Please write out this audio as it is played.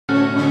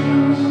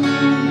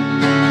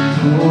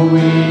For we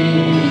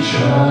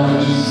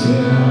trust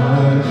in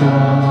our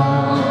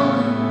God,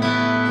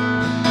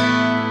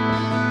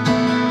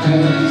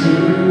 and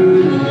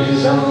through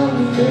His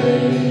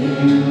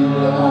unfailing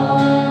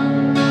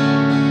love,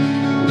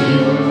 we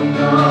will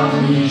not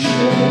be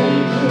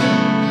shaken.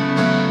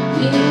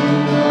 We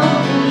will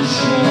not be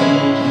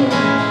shaken.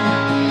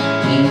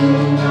 We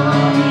will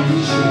not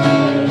be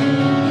shaken.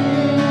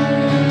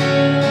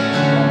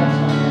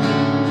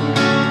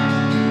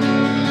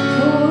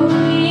 For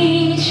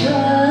we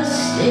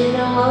trust in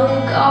our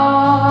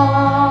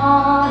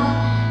God,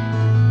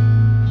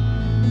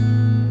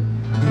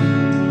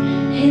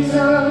 His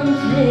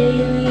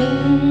unfailing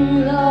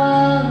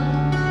love.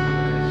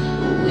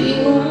 We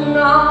will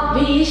not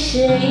be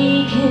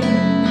shaken.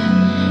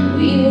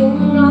 We will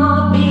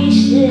not be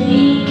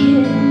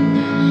shaken.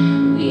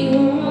 We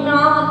will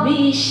not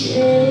be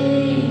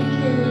shaken.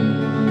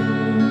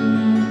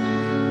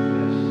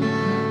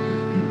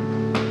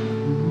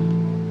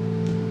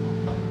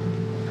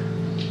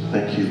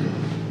 Thank you, Lord.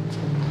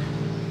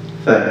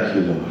 Thank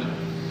you, Lord.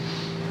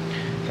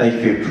 Thank you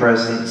for your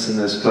presence in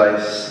this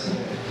place.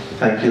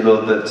 Thank you,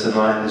 Lord, that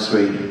tonight as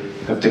we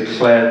have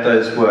declared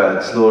those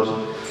words, Lord,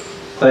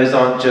 those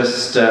aren't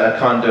just a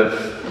kind of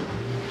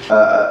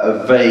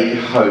a vague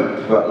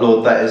hope, but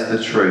Lord, that is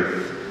the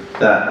truth,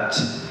 that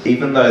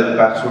even though the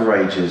battle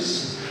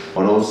rages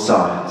on all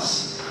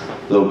sides,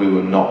 Lord, we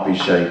will not be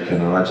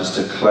shaken. And I just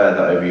declare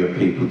that over your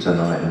people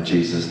tonight in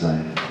Jesus'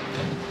 name.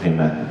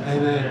 Amen.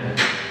 Amen.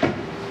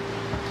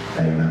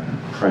 Amen.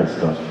 Praise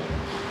God.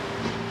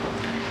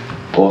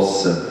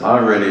 Awesome. I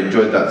really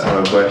enjoyed that time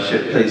of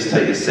worship. Please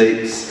take your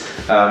seats.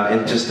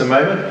 In just a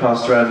moment,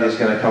 Pastor Andy is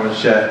going to come and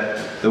share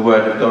the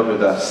Word of God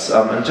with us.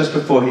 And just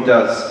before he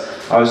does,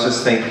 I was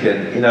just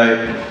thinking, you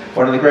know,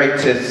 one of the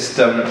greatest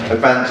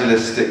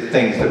evangelistic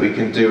things that we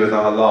can do with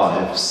our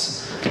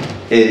lives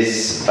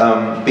is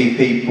be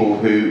people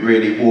who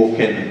really walk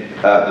in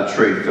the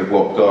truth of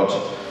what God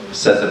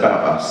says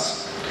about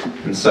us.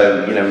 And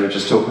so, you know, we were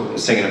just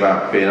singing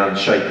about being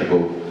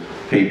unshakable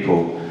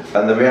people.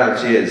 And the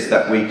reality is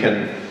that we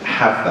can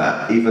have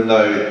that, even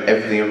though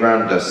everything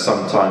around us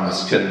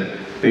sometimes can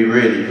be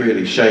really,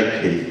 really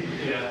shaky.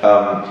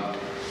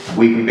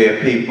 We can be a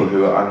people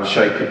who are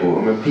unshakable.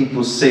 And when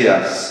people see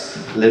us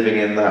living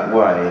in that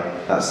way,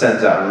 that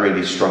sends out a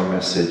really strong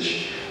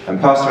message. And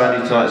Pastor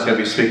Andy tonight is going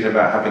to be speaking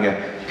about having a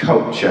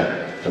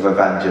culture of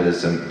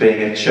evangelism,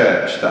 being a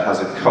church that has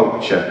a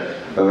culture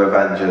of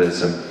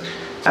evangelism.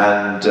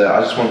 And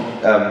I just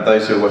want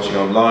those who are watching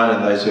online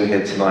and those who are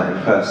here tonight in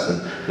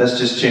person, let's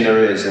just tune our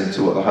ears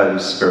into what the Holy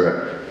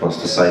Spirit wants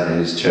to say to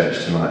His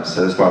church tonight.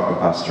 So let's welcome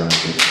Pastor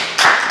Andy.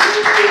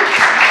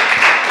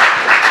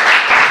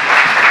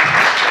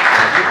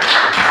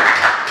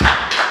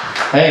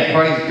 Hey,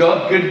 praise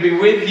God, good to be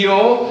with you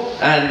all.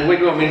 And where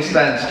do you want me to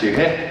stand, Stu?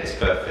 Here? It's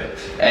perfect.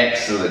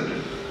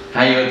 Excellent.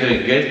 How you all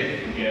doing? Good?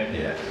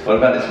 Yeah. What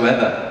about this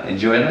weather?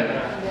 Enjoying it?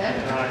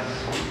 Yeah.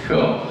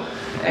 Cool.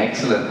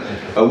 Excellent.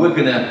 Well, we're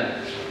going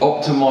to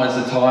optimise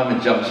the time and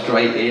jump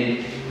straight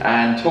in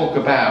and talk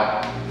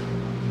about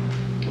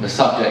the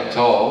subject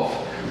of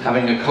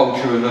having a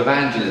culture of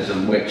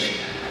evangelism, which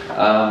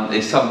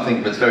is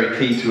something that's very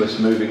key to us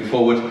moving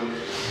forward.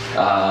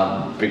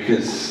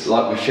 Because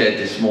like we shared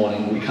this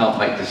morning, we can't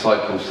make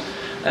disciples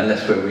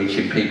unless we're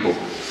reaching people,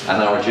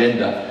 and our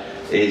agenda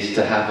is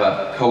to have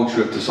a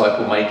culture of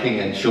disciple making,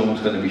 and Sean's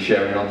going to be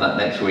sharing on that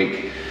next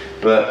week.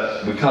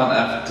 But we can't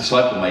have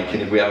disciple making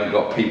if we haven't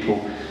got people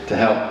to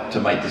help to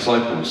make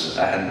disciples,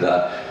 and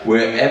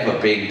we're ever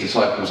being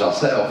disciples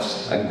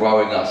ourselves and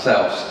growing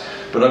ourselves.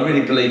 But I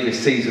really believe this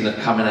season of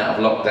coming out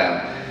of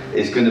lockdown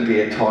is going to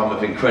be a time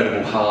of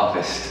incredible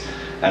harvest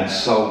and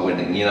soul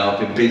winning. You know, I've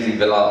been busy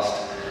the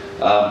last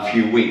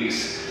few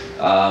weeks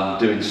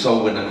doing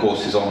soul winner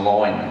courses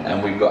online,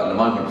 and we've got at the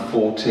moment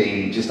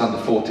just under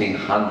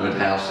 1,400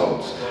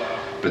 households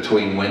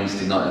between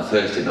Wednesday night and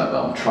Thursday night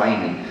that I'm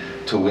training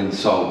to win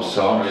souls.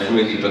 So I'm just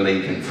really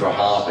believing for a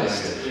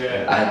harvest,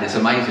 and it's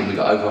amazing. We've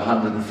got over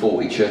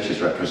 140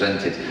 churches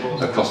represented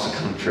across the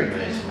country,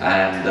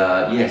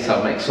 and so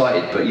I'm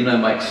excited. But you know,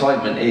 my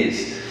excitement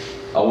is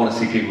I want to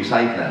see people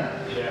saved now.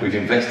 We've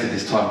invested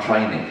this time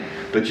training.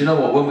 But you know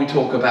what, when we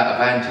talk about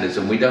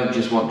evangelism, we don't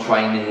just want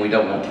training, we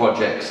don't want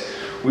projects.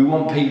 We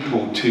want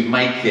people to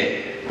make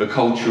it the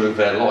culture of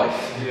their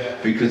life,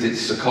 because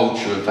it's the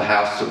culture of the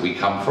house that we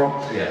come from.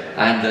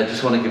 And I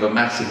just want to give a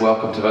massive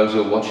welcome to those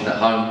who are watching at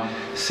home,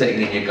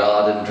 sitting in your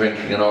garden,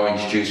 drinking an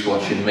orange juice,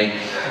 watching me,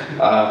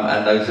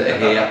 and those that are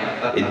here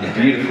in the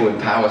beautiful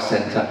Empower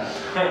Centre,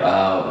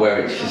 where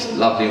it's just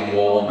lovely and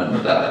warm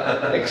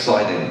and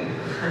exciting.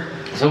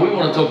 So we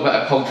want to talk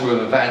about a culture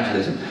of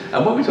evangelism.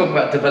 And when we talk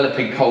about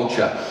developing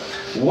culture,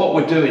 what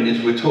we're doing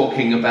is we're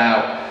talking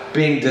about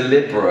being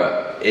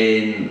deliberate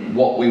in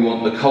what we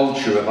want the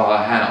culture of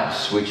our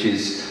house, which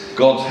is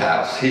God's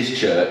house, His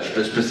church,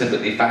 but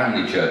specifically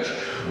family church,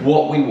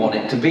 what we want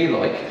it to be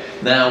like.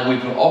 Now,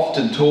 we've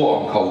often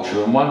taught on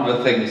culture, and one of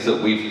the things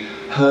that we've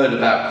heard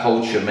about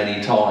culture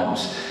many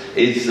times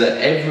is that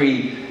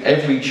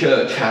every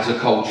church has a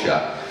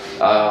culture.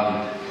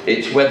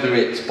 It's whether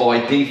it's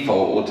by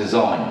default or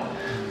design.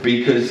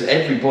 Because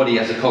everybody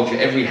has a culture,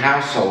 every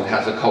household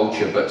has a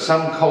culture, but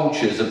some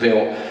cultures are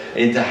built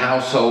into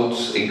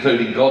households,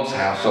 including God's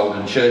household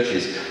and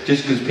churches,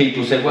 just because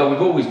people say, well,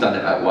 we've always done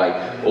it that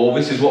way, or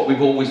this is what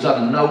we've always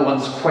done, and no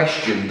one's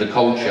questioned the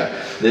culture.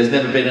 There's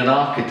never been an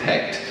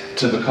architect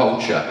to the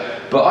culture.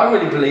 But I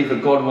really believe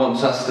that God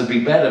wants us to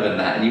be better than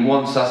that, and He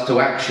wants us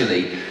to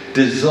actually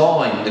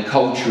design the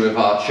culture of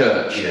our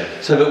church,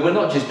 so that we're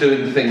not just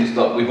doing things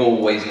like we've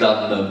always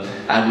done them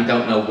and we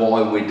don't know why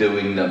we're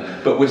doing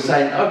them, but we're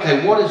saying,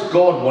 okay, what does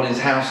God want His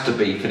house to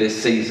be for this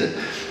season?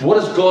 What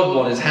does God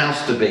want His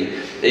house to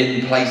be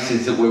in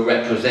places that we're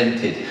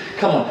represented?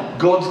 Come on,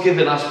 God's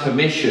given us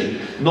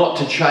permission not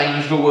to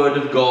change the Word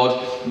of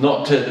God,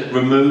 not to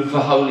remove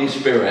the Holy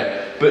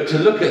Spirit, but to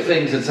look at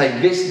things and say,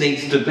 this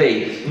needs to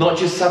be not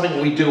just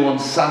something we do on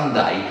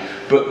Sunday,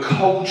 but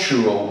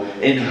cultural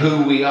in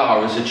who we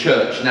are as a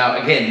church. Now,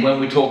 again,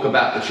 when we talk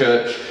about the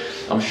church,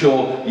 I'm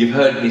sure you've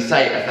heard me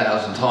say it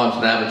 1,000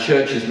 times now, the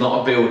church is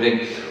not a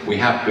building, we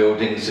have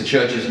buildings. The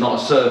church is not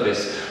a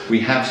service, we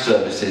have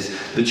services.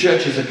 The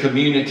church is a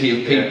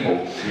community of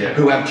people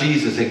who have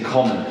Jesus in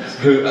common,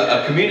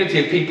 a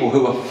community of people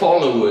who are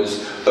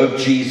followers of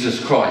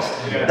Jesus Christ.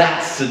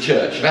 That's the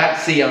church.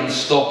 That's the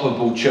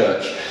unstoppable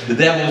church. The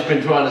devil's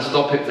been trying to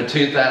stop it for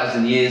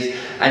 2,000 years,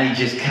 and he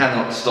just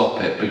cannot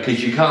stop it,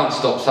 because you can't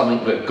stop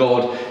something that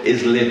God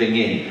is living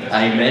in.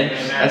 Amen.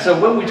 And so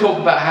when we talk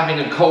about having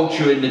a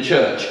culture in the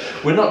church,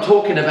 we're not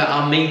talking about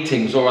our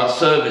meetings or our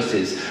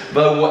services,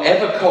 but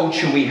whatever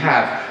culture we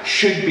have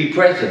should be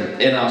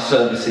present in our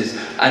services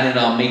and in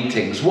our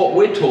meetings. What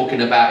we're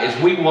talking about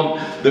is we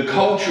want the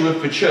culture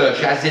of the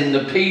church, as in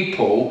the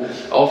people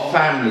of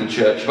Family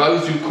Church,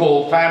 those who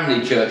call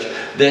Family Church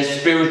their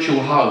spiritual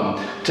home,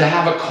 to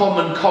have a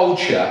common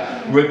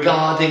culture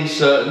regarding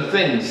certain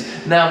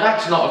things. Now,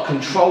 that's not a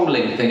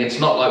controlling thing. It's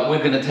not like we're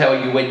going to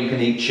tell you when you can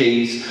eat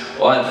cheese,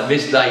 or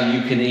this day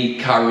you can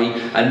eat curry,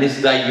 and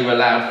this day you're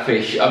allowed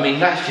fish. I mean,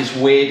 that's just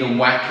weird and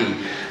wacky.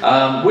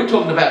 We're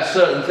talking about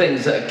certain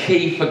things that are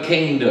key for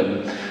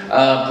kingdom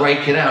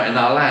breaking out in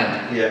our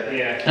land.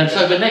 And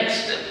so the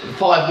next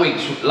 5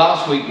 weeks,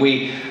 last week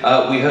we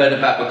heard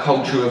about the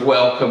culture of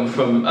welcome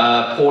from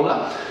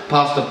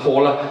Pastor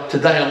Paula.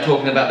 Today I'm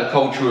talking about the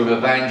culture of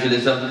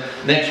evangelism.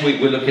 Next week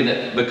we're looking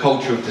at the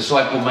culture of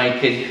disciple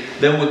making.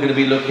 Then we're going to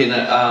be looking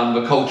at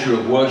the culture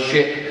of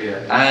worship.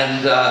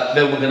 And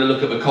then we're going to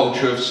look at the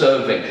culture of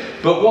serving.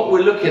 But what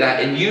we're looking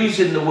at in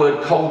using the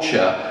word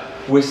culture,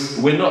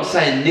 we're not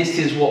saying this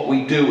is what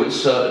we do at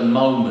certain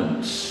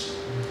moments.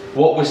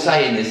 What we're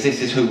saying is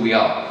this is who we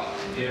are.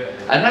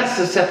 And that's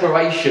the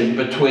separation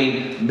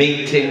between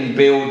meeting,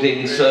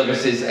 building,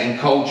 services and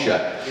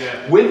culture.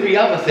 With the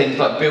other things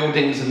like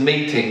buildings and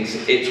meetings,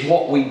 it's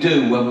what we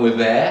do when we're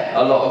there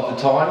a lot of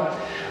the time.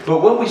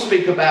 But when we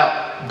speak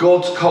about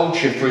God's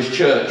culture for His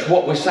church,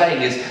 what we're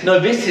saying is, no,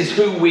 this is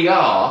who we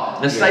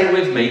are. Now stay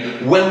with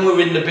me, when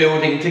we're in the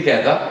building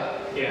together,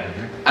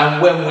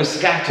 and when we're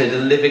scattered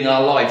and living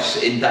our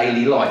lives in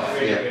daily life.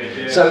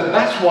 So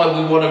that's why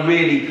we want to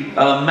really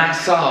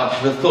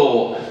massage the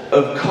thought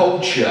of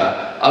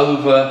culture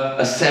over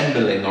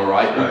assembling, all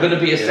right? We're going to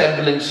be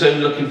assembling soon,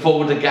 looking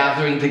forward to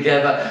gathering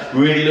together,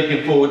 really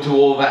looking forward to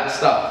all that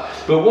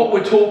stuff. But what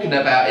we're talking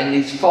about in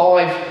these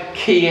 5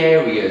 key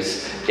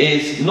areas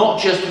is not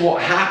just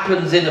what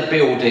happens in a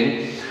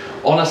building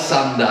on a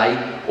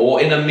Sunday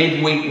or in a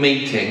midweek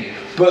meeting,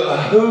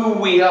 but who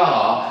we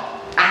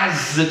are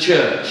as the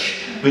church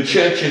of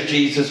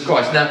Jesus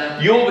Christ. Now,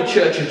 you're the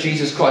church of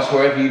Jesus Christ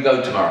wherever you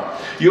go tomorrow.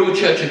 You're the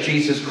church of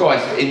Jesus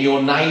Christ in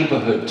your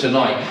neighbourhood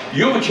tonight.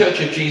 You're the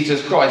church of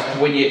Jesus Christ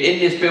when you're in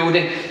this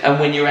building and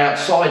when you're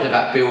outside of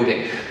that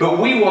building. But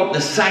we want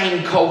the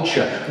same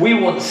culture. We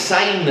want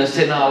sameness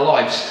in our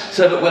lives,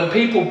 so that when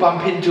people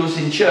bump into us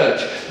in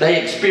church,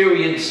 they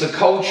experience the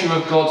culture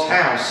of God's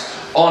house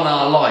on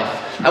our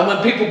life. And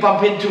when people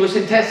bump into us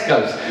in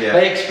Tesco's,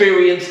 they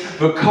experience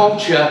the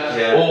culture,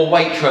 or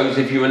Waitrose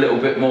if you're a little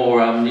bit more,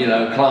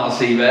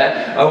 classy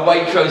there.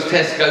 Waitrose,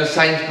 Tesco's,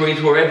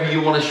 Sainsbury's, wherever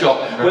you want to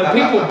shop. When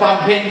people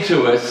bump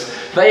into us,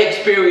 they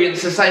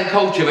experience the same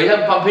culture. They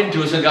don't bump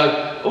into us and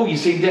go, oh, you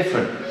seem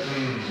different.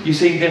 You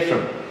seem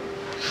different.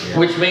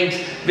 Which means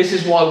this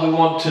is why we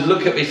want to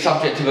look at this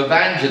subject of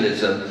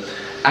evangelism.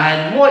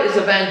 And what is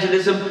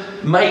evangelism?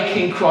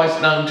 Making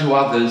Christ known to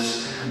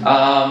others.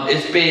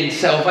 It's being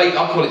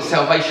I call it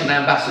salvation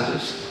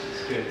ambassadors.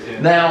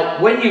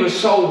 Now, when you're a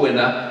soul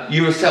winner,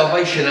 you're a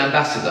salvation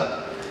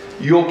ambassador.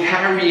 You're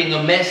carrying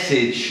a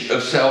message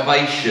of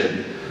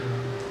salvation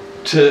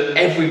to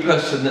every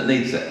person that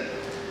needs it.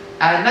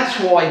 And that's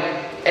why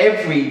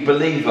every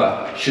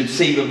believer should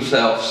see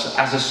themselves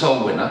as a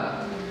soul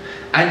winner,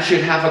 and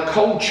should have a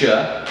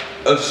culture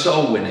of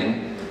soul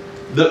winning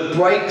that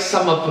breaks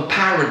some of the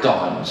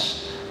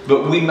paradigms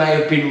that we may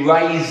have been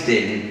raised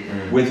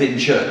in within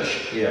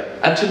church.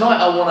 And tonight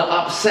I want to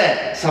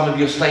upset some of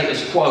your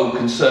status quo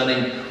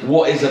concerning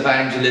what is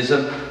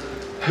evangelism,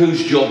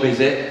 whose job is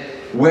it,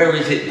 where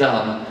is it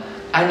done,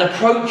 and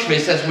approach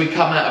this as we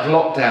come out of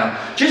lockdown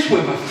just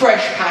with a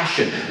fresh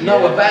passion.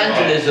 No,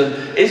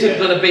 evangelism isn't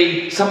going to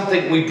be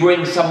something we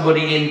bring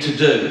somebody in to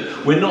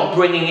do. We're not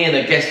bringing in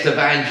a guest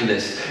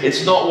evangelist.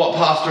 It's not what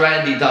Pastor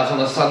Andy does on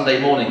a Sunday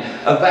morning.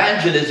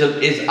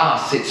 Evangelism is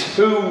us. It's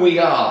who we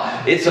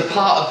are. It's a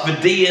part of the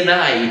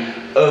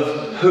DNA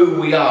of who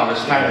we are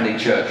as family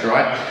church,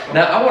 right?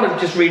 Now, I want to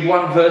just read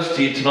one verse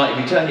to you tonight. If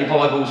you turn your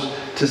Bibles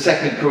to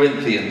 2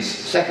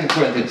 Corinthians. 2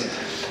 Corinthians.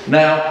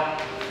 Now,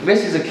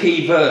 this is a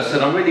key verse,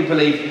 and I really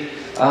believe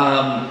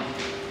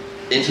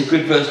it's a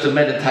good verse to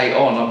meditate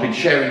on. I've been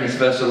sharing this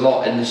verse a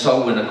lot in the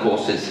Soul Winner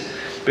courses,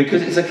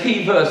 because it's a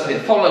key verse, and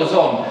it follows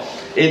on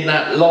in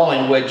that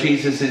line where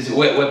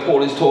where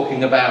Paul is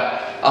talking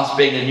about us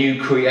being a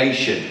new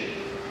creation,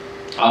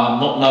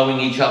 not knowing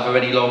each other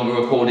any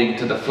longer according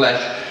to the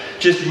flesh.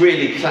 Just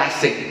really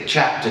classic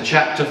chapter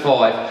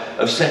 5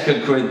 of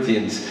 2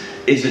 Corinthians.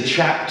 Is a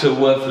chapter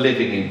worth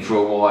living in for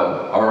a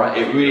while, all right?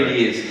 It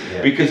really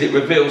is, because it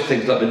reveals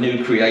things like the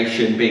new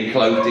creation, being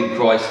clothed in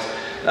Christ,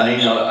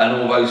 and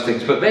all those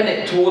things. But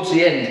then towards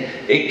the end,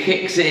 it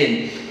kicks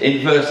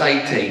in verse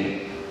 18,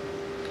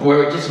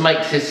 where it just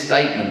makes this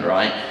statement,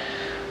 right?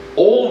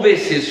 All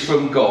this is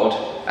from God,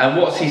 and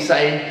what's he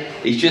saying?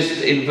 He's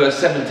just in verse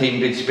 17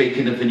 been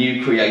speaking of the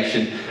new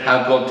creation,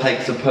 how God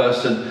takes a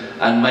person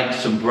and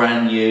makes them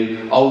brand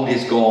new. Old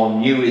is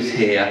gone, new is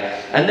here.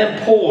 And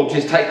then Paul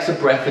just takes a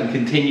breath and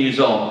continues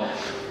on.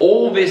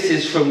 All this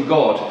is from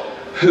God,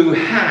 who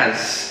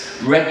has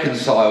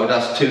reconciled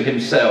us to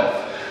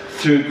himself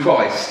through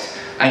Christ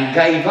and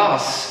gave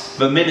us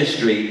the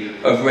ministry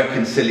of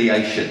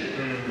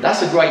reconciliation.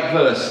 That's a great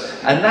verse,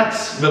 and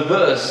that's the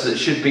verse that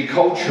should be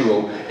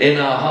cultural in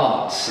our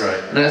hearts.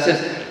 Right. Now it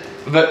says,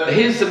 but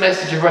here's the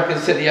message of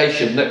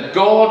reconciliation, that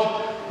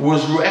God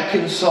was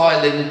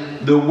reconciling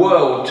the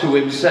world to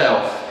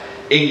himself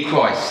in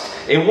Christ.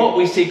 In what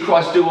we see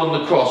Christ do on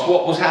the cross,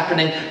 what was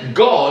happening?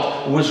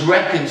 God was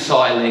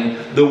reconciling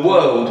the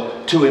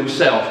world to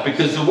himself,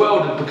 because the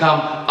world had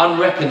become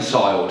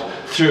unreconciled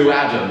through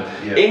Adam.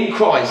 In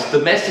Christ,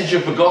 the message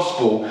of the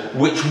gospel,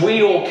 which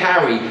we all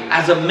carry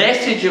as a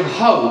message of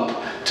hope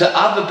to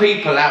other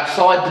people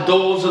outside the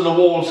doors and the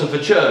walls of the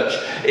church,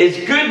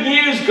 is good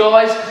news,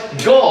 guys.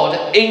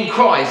 God in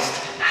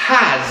Christ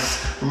has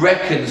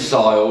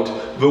reconciled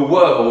the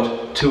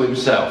world to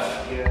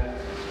himself.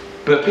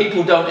 But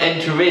people don't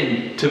enter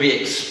into the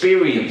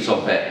experience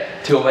of it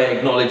till they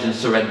acknowledge and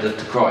surrender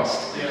to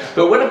Christ.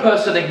 But when a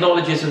person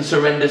acknowledges and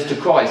surrenders to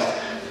Christ,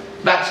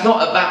 that's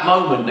not at that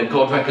moment that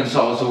God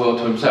reconciles the world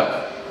to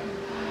himself.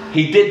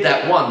 He did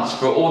that once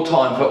for all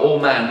time, for all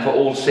man, for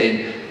all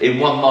sin, in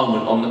one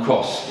moment on the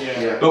cross.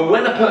 But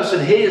when a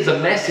person hears a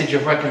message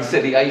of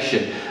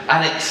reconciliation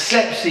and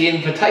accepts the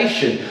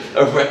invitation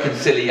of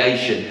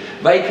reconciliation,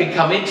 they can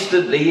come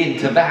instantly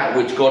into that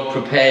which God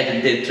prepared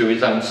and did through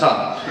his own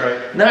Son.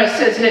 Now it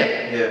says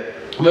here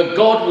that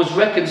God was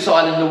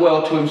reconciling the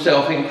world to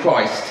himself in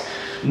Christ,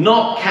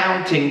 not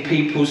counting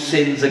people's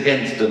sins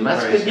against them.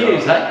 That's good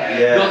news,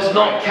 eh? God's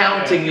not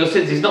counting your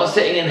sins. He's not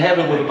sitting in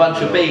heaven with a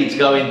bunch of beads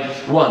going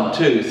 1,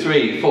 2,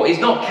 3, 4. He's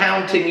not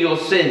counting your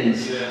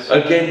sins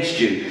against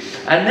you.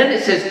 And then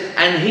it says,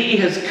 and he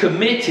has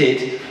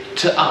committed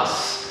to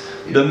us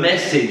the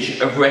message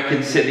of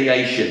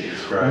reconciliation.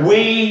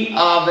 We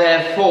are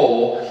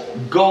therefore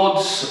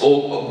Christ's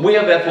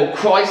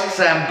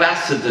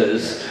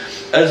ambassadors,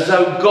 as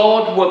though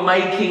God were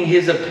making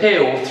his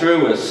appeal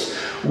through us.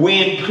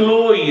 We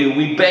implore you,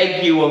 we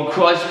beg you on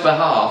Christ's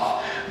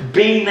behalf,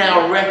 be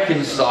now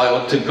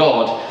reconciled to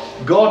God.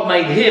 God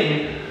made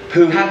him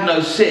who had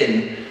no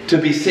sin to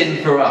be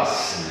sin for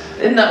us.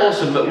 Isn't that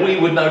awesome, that we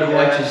would know the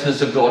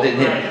righteousness of God in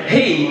him?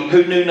 He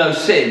who knew no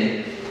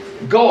sin,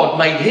 God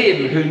made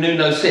him who knew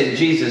no sin,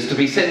 Jesus, to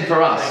be sin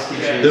for us,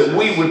 that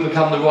we would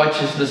become the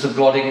righteousness of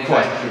God in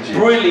Christ.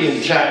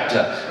 Brilliant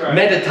chapter.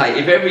 Meditate.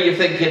 If ever you're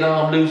thinking, oh,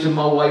 I'm losing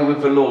my way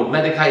with the Lord,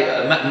 meditate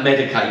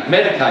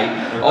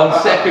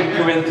on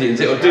 2 Corinthians.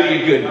 It'll do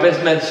you good.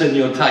 Best medicine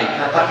you'll take.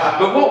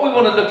 But what we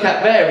want to look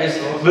at there is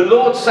the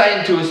Lord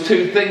saying to us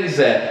two things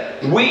there.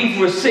 We've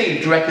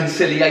received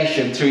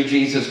reconciliation through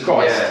Jesus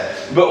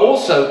Christ, but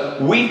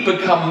also we've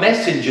become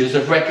messengers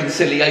of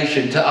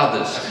reconciliation to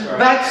others.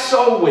 That's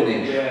soul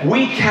winning.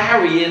 We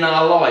carry in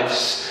our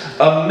lives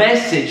a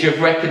message of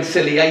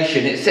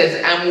reconciliation. It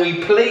says, and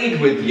we plead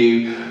with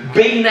you,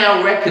 be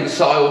now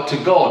reconciled to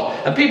God.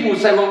 And people will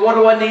say, well, what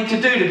do I need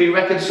to do to be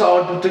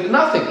reconciled to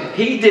nothing?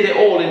 He did it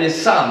all in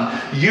his Son.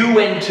 You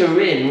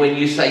enter in when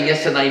you say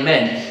yes and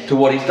amen to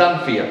what he's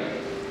done for you.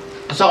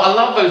 So I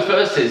love those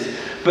verses.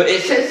 But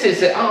it says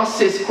this, it asks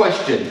this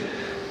question,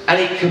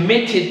 and it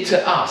committed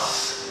to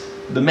us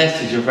the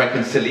message of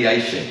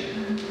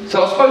reconciliation.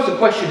 So I suppose the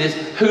question is,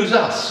 who's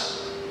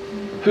us?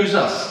 Who's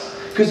us?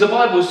 Because the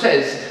Bible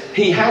says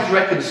he has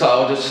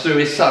reconciled us through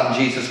his Son,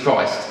 Jesus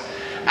Christ.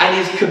 And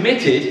he's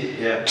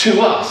committed to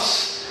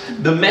us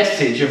the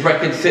message of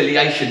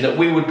reconciliation, that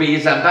we would be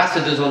his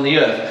ambassadors on the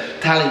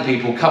earth, telling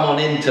people, come on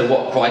into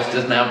what Christ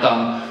has now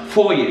done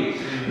for you.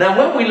 Now,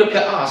 when we look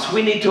at us,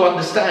 we need to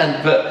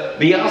understand that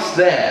the us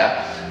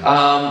there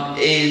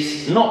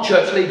is not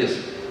church leaders.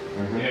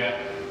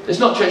 It's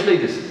not church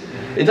leaders.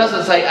 It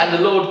doesn't say, and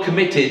the Lord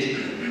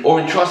committed or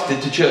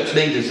entrusted to church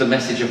leaders the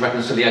message of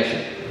reconciliation.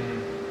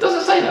 It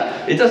doesn't say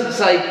that. It doesn't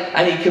say,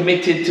 and he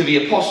committed to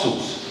the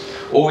apostles,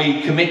 or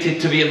he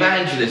committed to the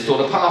evangelist or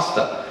the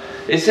pastor.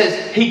 It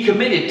says he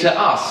committed to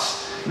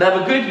us. Now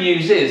the good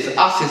news is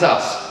us is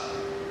us.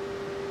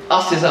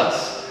 Us is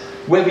us.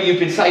 Whether you've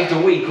been saved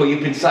a week or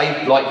you've been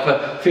saved like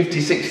for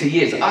 50, 60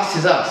 years, us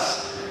is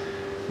us.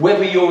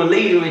 Whether you're a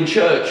leader in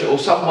church or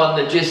someone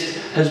that just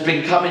has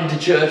been coming to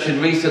church and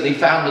recently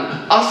found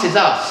that, us is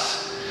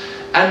us.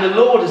 And the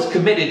Lord has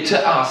committed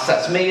to us,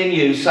 that's me and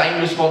you, same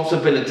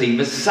responsibility,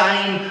 the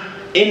same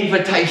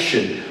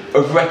invitation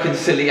of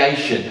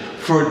reconciliation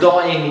for a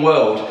dying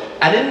world.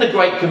 And in the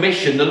Great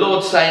Commission, the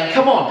Lord's saying,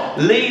 come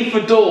on, leave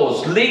the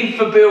doors, leave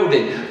the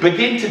building,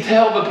 begin to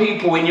tell the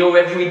people in your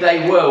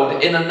everyday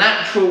world in a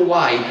natural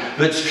way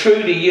that's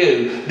true to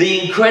you,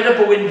 the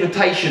incredible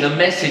invitation, a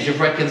message of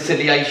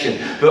reconciliation,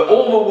 that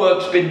all the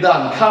work's been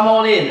done, come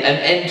on in and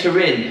enter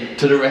in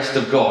to the rest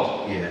of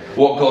God,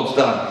 what God's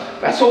done.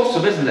 That's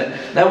awesome, isn't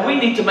it? Now we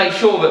need to make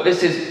sure that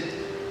this is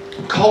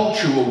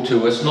cultural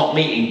to us, not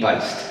meeting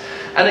based.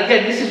 And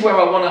again, this is where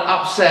I want to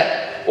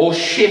upset or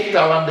shift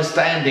our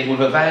understanding with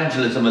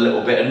evangelism a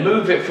little bit and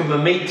move it from a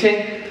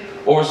meeting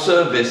or a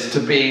service to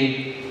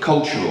being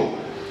cultural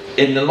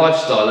in the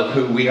lifestyle of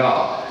who we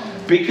are.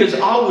 Because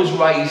I was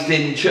raised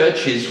in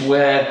churches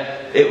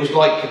where it was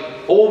like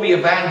all the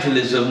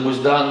evangelism was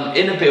done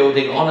in a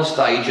building on a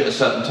stage at a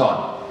certain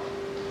time.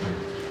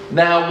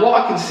 Now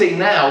what I can see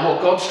now,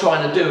 what God's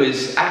trying to do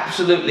is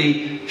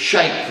absolutely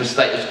shake the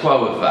status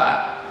quo of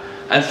that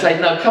and say,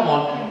 no, come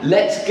on,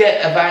 let's get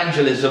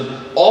evangelism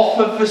off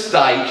of the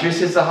stage.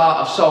 This is the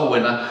heart of Soul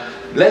Winner.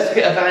 Let's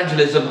get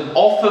evangelism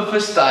off of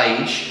the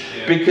stage,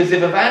 because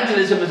if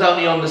evangelism is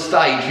only on the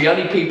stage, the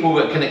only people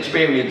that can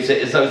experience it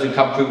is those who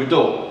come through the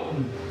door.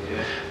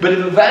 But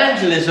if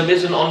evangelism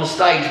isn't on the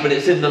stage, but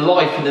it's in the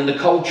life and in the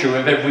culture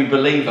of every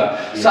believer,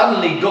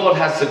 suddenly God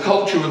has the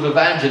culture of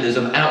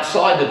evangelism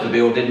outside of the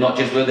building, not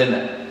just within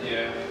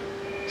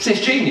it. So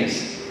it's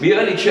genius. The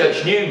early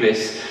church knew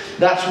this.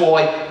 That's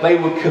why they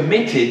were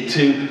committed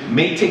to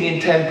meeting in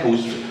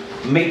temples,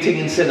 meeting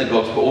in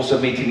synagogues, but also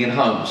meeting in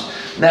homes.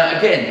 Now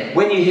again,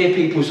 when you hear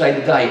people say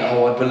today,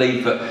 oh, I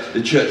believe that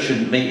the church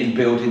shouldn't meet in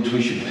buildings,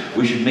 we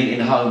should meet in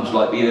homes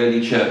like the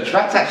early church.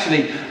 That's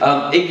actually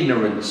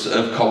ignorance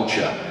of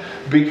culture.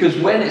 Because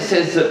when it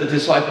says that the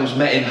disciples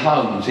met in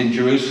homes in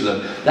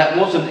Jerusalem, that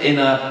wasn't in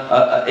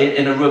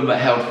a room that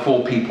held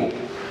 4 people.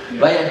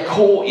 They had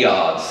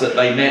courtyards that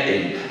they met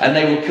in, and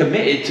they were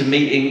committed to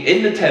meeting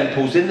in the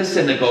temples, in the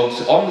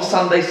synagogues, on the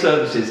Sunday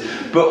services,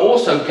 but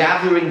also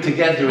gathering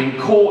together in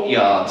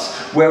courtyards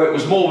where it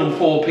was more than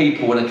 4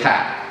 people and a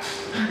cat.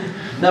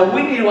 Now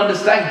we need to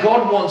understand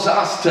God wants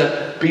us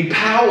to be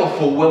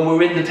powerful when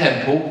we're in the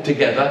temple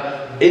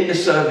together, in the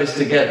service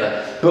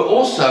together, but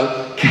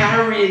also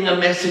carrying a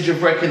message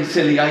of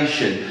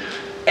reconciliation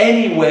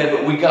anywhere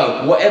that we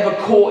go, whatever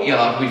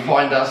courtyard we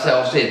find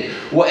ourselves in,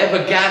 whatever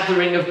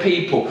gathering of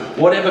people,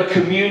 whatever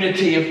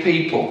community of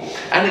people.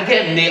 And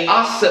again, the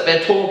us that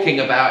they're talking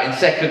about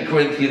in 2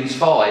 Corinthians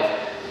 5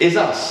 is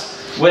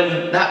us.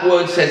 When that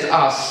word says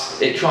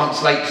us, it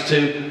translates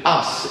to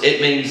us.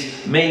 It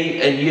means me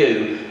and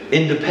you,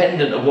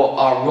 independent of what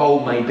our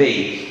role may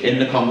be in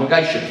the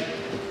congregation.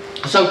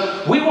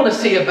 So we want to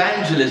see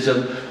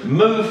evangelism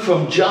move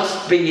from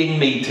just being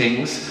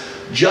meetings,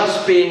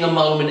 just being a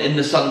moment in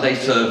the Sunday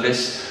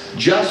service,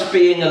 just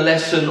being a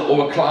lesson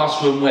or a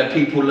classroom where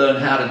people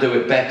learn how to do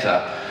it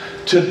better,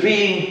 to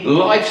being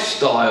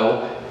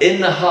lifestyle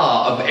in the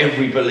heart of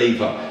every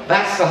believer.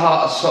 That's the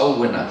heart of Soul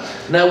Winner.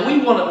 Now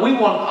we want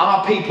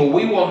our people,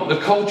 we want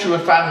the culture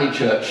of Family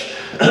Church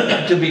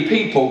to be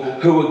people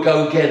who are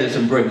go-getters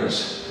and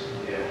bringers.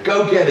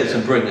 Go-getters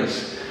and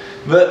bringers.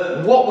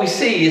 But what we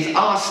see is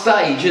our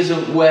stage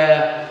isn't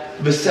where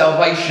the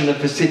salvation of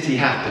the city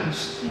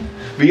happens.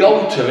 The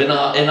altar in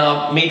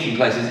our meeting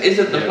places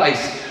isn't the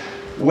place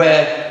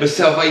where the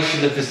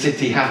salvation of the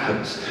city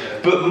happens.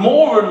 But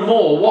more and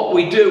more what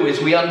we do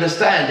is we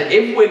understand that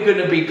if we're going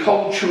to be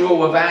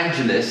cultural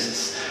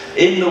evangelists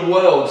in the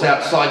worlds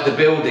outside the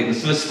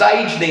buildings, the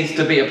stage needs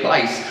to be a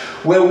place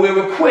where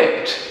we're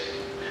equipped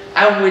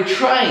and we're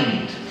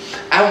trained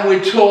and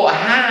we're taught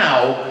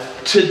how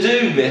to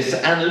do this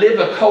and live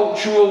a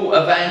cultural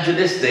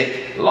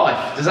evangelistic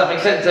life. Does that make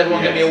sense?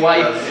 Everyone give me a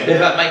wave if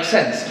that makes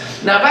sense.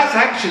 Now that's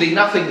actually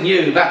nothing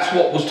new. That's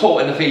what was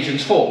taught in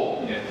Ephesians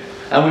 4.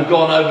 And we've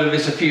gone over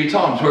this a few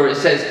times where it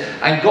says,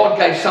 and God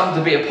gave some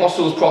to be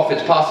apostles,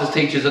 prophets, pastors,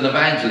 teachers and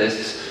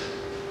evangelists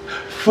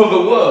for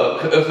the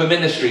work of the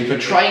ministry, for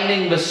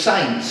training the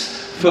saints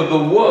for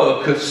the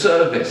work of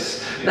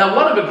service. Now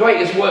one of the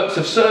greatest works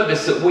of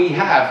service that we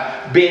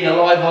have, being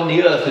alive on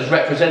the earth as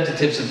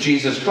representatives of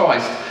Jesus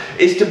Christ,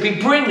 is to be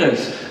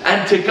bringers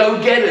and to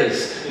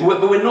go-getters.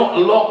 We're not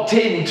locked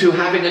into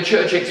having a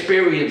church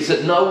experience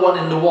that no one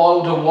in the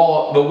wider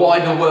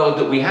world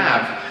that we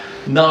have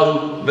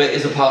know that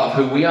is a part of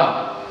who we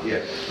are.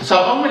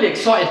 So I'm really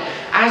excited.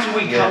 as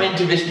we come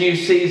into this new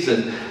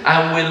season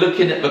and we're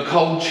looking at the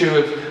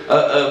culture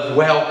of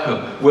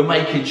welcome, we're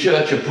making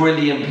church a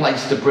brilliant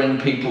place to bring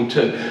people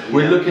to.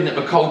 We're looking at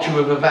the culture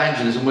of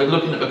evangelism, we're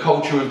looking at the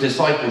culture of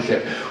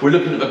discipleship, we're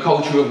looking at the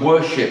culture of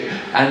worship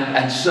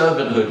and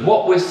servanthood.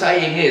 What we're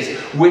saying is,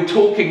 we're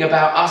talking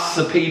about us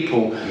the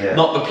people,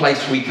 not the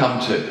place we come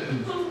to.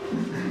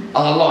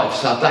 Our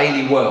lives, our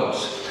daily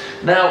worlds.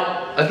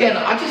 Now, again,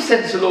 I just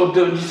sense the Lord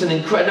doing just an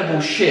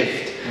incredible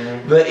shift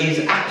that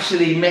is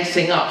actually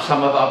messing up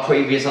some of our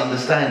previous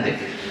understanding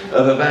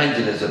of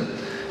evangelism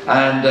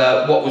and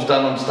what was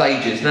done on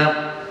stages.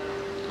 Now,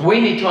 we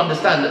need to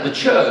understand that the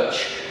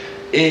church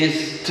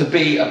is to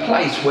be a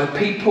place where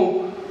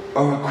people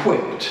are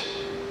equipped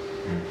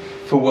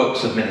for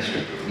works of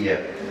ministry.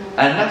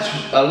 And that's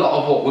a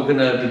lot of what we're going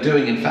to be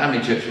doing in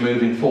Family Church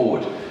moving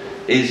forward,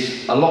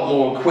 is a lot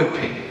more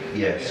equipping.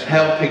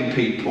 Helping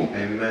people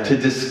to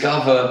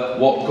discover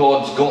what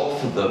God's got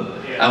for them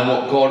and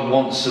what God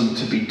wants them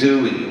to be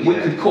doing. We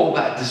could call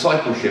that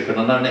discipleship, and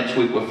I know next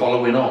week we're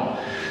following on.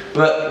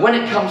 But when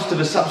it comes to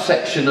the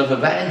subsection of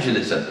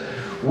evangelism,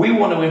 we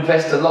want to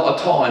invest a lot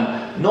of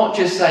time not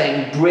just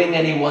saying, bring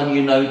anyone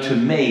you know to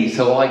me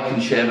so I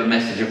can share the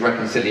message of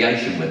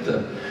reconciliation with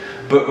them,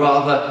 but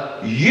rather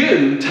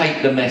you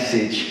take the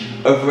message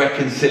of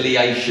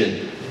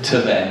reconciliation to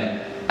them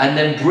and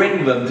then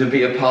bring them to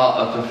be a part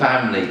of the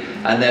family,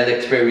 and they'll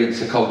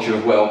experience a culture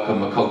of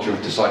welcome, a culture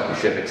of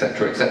discipleship,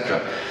 etc.,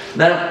 etc.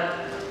 Now,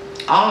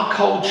 our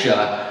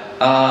culture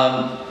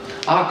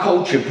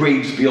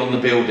breathes beyond the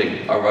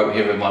building, I wrote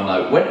here in my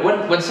note.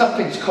 When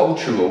something's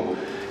cultural,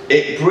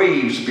 it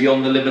breathes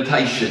beyond the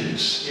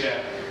limitations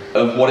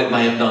of what it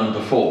may have known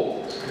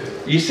before.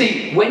 You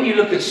see, when you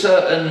look at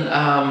certain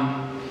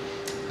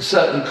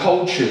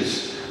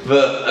cultures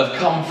that have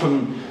come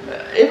from,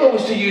 if I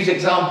was to use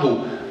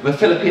example, the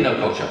Filipino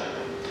culture.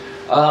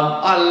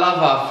 I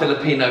love our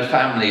Filipino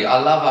family. I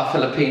love our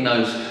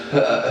Filipinos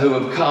who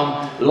have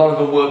come, a lot of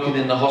them working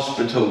in the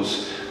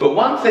hospitals. But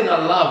one thing I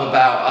love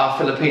about our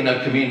Filipino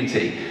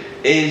community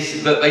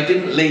is that they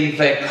didn't leave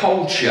their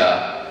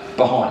culture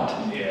behind.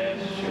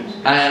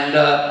 And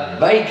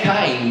they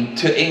came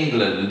to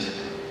England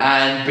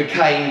and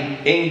became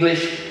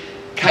English,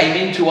 came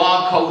into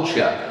our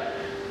culture,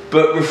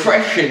 but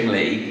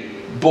refreshingly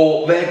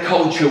brought their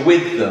culture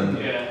with them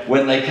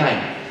when they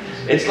came.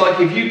 It's like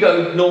if you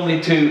go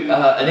normally to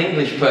an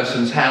English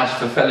person's house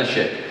for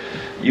fellowship,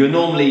 you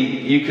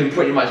can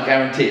pretty much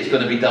guarantee it's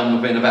going to be done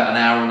within about an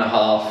hour and a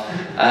half.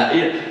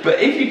 But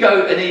if you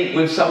go and eat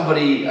with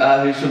somebody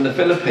who's from the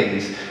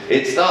Philippines,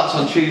 it starts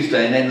on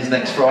Tuesday and ends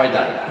next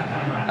Friday.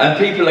 And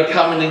people are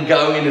coming and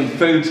going, and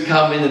food's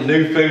coming and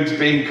new food's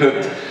being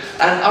cooked.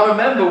 And I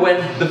remember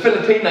when the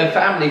Filipino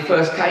family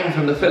first came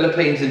from the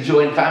Philippines and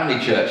joined Family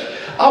Church,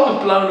 I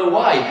was blown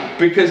away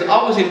because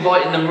I was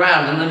inviting them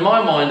round, and in my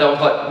mind I was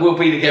like, we'll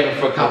be together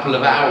for a couple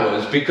of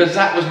hours, because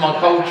that was my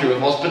culture of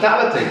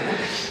hospitality.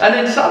 And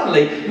then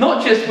suddenly,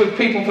 not just with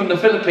people from the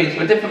Philippines,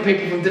 but different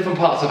people from different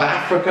parts of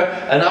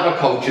Africa and other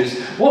cultures,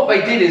 what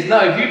they did is, no,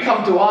 if you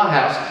come to our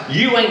house,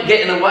 you ain't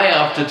getting away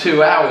after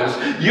 2 hours.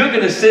 You're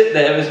going to sit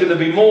there, there's going to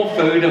be more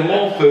food and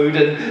more food,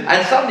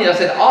 and suddenly I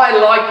said, I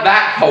like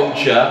that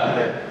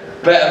culture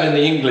better than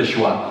the English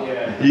one.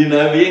 You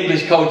know, the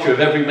English culture of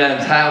every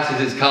man's house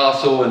is his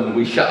castle, and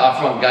we shut our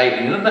front gate.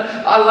 And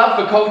I love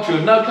the culture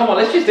of, no, come on,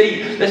 let's just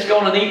eat. Let's go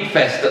on an eat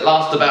fest that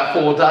lasts about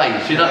 4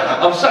 days. You know,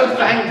 I'm so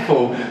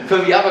thankful for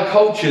the other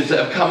cultures that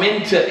have come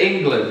into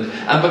England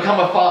and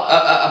become a part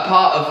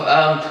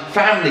of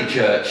Family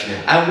Church,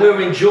 and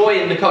we're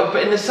enjoying the culture.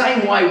 But in the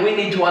same way, we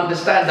need to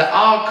understand that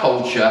our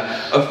culture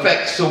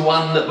affects the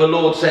one that the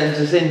Lord sends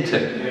us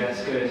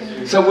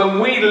into. So when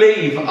we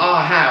leave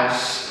our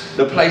house,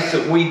 the place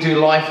that we do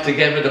life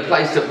together, the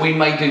place that we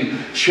may do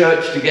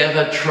church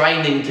together,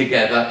 training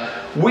together,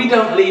 we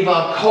don't leave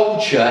our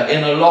culture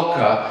in a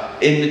locker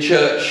in the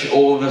church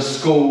or the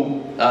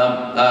school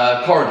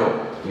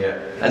corridor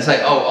and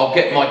say, oh, I'll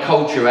get my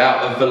culture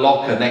out of the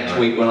locker next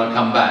week when I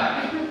come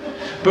back.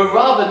 But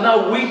rather,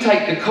 no, we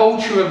take the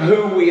culture of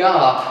who we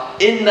are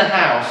in the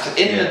house,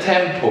 in the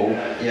temple,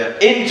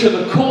 into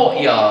the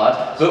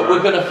courtyard that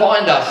we're going to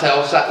find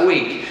ourselves that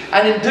week.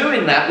 And in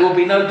doing that, we'll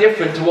be no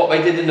different to what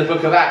they did in the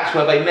book of Acts,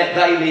 where they met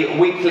daily,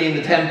 weekly in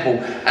the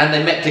temple, and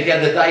they met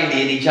together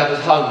daily in each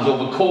other's homes, or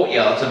the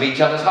courtyards of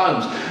each other's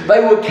homes. They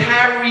were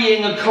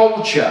carrying a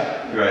culture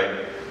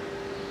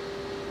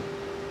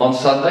on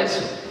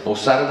Sundays or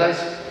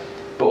Saturdays,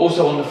 but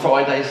also on the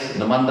Fridays,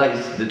 the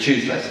Mondays, the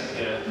Tuesdays.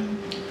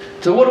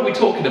 So what are we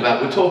talking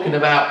about? We're talking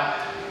about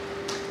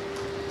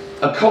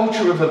a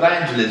culture of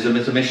evangelism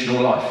as a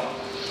missional life.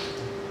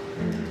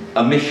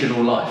 A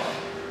missional life.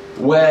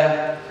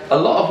 Where a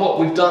lot of what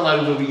we've done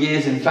over the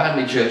years in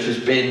Family Church has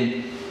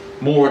been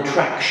more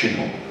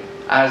attractional.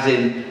 As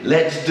in,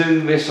 let's do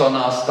this on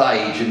our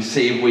stage and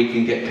see if we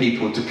can get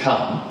people to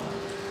come.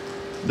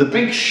 The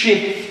big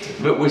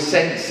shift that we're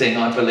sensing,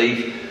 I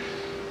believe,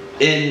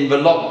 in the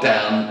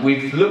lockdown,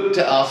 we've looked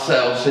at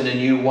ourselves in a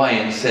new way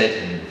and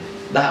said,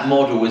 that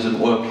model isn't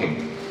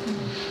working.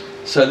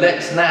 So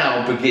let's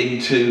now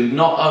begin to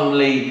not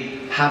only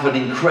have an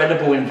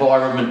incredible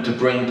environment to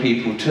bring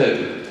people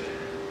to,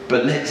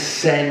 but let's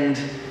send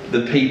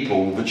the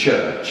people, the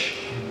church,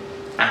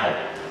 out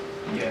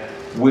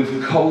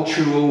with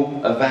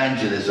cultural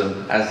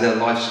evangelism as their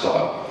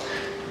lifestyle.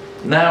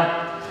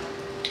 Now,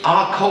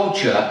 our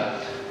culture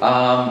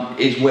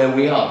is where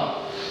we are.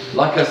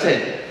 Like I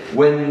said,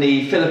 when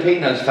the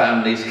Filipinos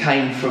families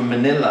came from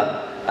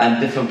Manila and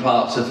different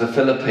parts of the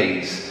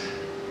Philippines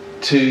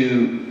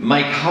to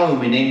make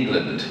home in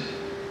England,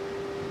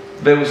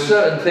 there were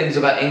certain things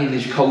about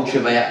English culture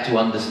they had to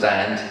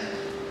understand.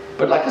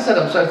 But like I said,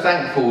 I'm so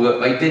thankful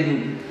that they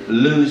didn't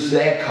lose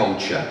their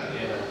culture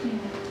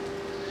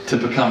to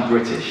become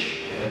British.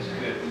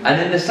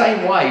 And in the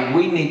same way,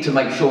 we need to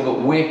make sure that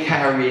we're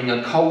carrying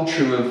a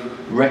culture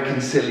of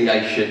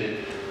reconciliation,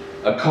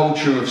 a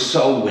culture of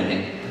soul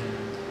winning,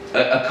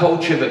 a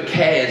culture that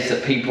cares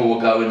that people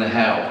will go into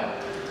hell,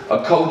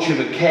 a culture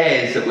that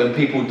cares that when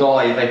people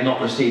die, if they've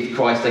not received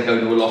Christ, they go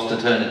to a lost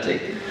eternity.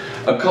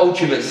 A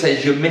culture that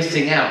says you're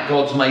missing out.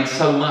 God's made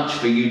so much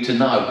for you to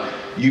know.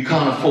 You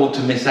can't afford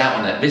to miss out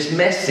on it. This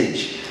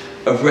message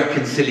of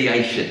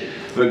reconciliation,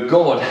 that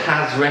God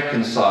has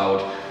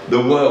reconciled the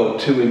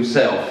world to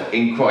himself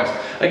in Christ.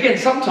 Again,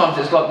 sometimes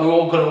it's like we're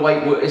all going to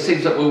wait. It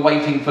seems like we're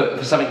waiting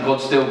for something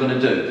God's still going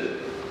to do.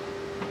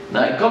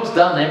 No, God's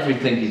done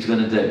everything he's going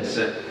to do.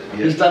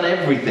 He's done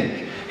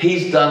everything.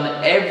 He's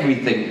done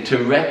everything to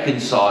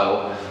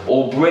reconcile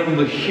or bring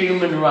the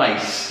human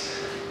race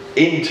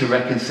into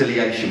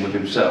reconciliation with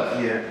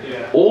himself.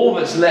 All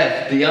that's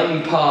left, the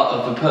only part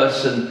of the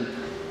person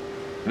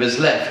that's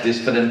left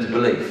is for them to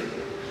believe.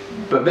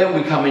 But then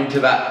we come into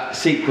that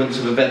sequence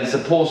of events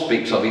that Paul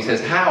speaks of. He says,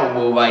 how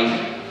will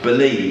they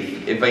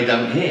believe if they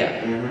don't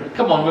hear?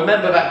 Come on,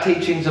 remember that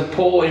teachings of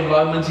Paul in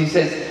Romans? He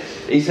says,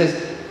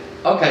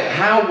 okay,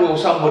 how will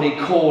somebody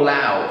call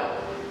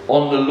out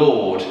on the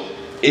Lord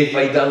if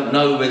they don't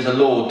know there's a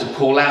Lord to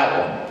call out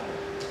on?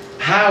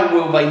 How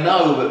will they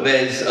know that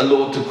there's a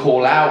Lord to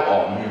call out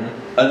on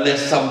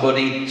unless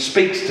somebody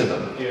speaks to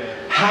them?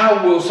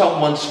 How will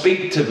someone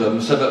speak to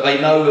them so that they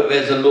know that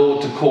there's a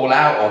Lord to call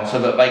out on so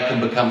that they can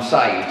become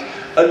saved?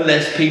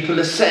 Unless people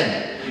are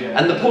sent.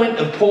 And the point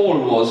of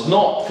Paul was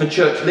not for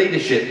church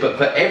leadership, but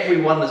for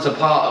everyone that's a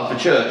part of the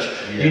church.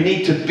 You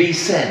need to be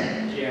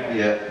sent.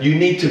 You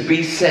need to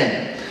be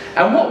sent.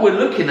 And what we're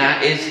looking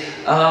at is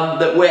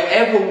that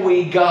wherever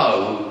we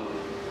go,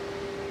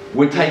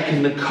 we're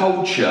taking the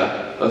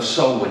culture of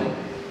soul winning,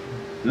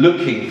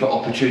 looking for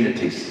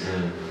opportunities.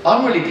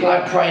 I'm really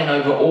praying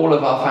over all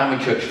of our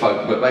family church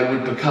folk that they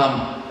would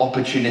become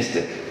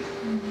opportunistic.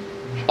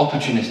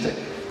 Opportunistic.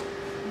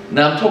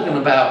 Now I'm talking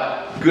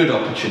about good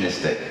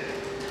opportunistic.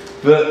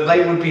 That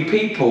they would be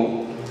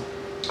people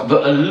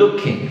that are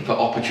looking for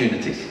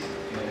opportunities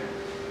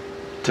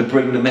to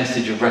bring the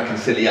message of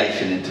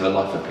reconciliation into the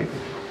life of people.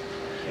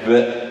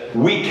 But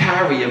we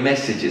carry a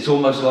message. It's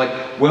almost like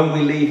when we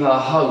leave our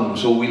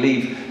homes or we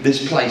leave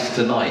this place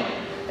tonight,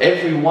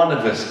 every one of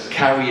us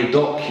carry a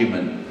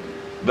document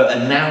that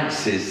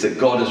announces that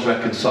God has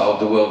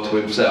reconciled the world to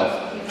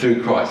himself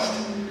through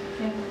Christ.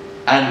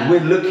 And we're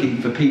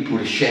looking for people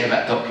to share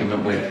that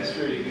document with. That's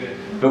really good.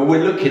 But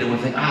we're looking and we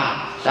think,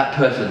 that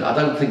person, I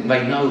don't think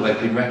they know they've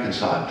been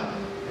reconciled.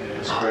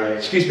 That's great.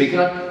 Excuse me,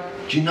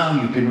 do you know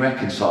you've been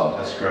reconciled?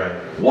 That's great.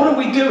 What are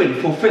we doing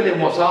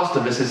fulfilling what's asked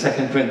of us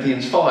in 2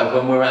 Corinthians 5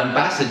 when we're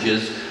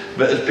ambassadors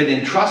that has been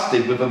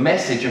entrusted with a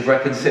message of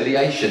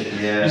reconciliation?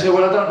 You say,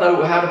 well, I don't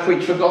know how to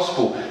preach the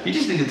gospel. You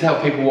just need to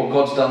tell people what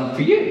God's done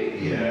for you.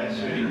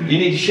 You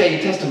need to share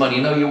your testimony,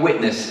 know your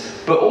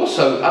witness. But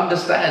also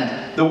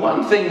understand, the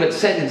one thing that's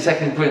said in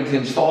 2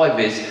 Corinthians 5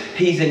 is,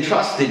 he's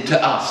entrusted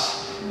to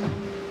us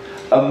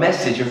a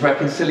message of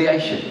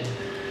reconciliation.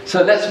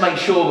 So let's make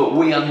sure that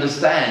we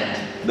understand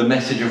the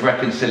message of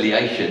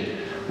reconciliation,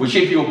 which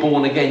if you're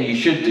born again you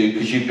should do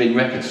because you've been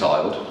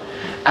reconciled,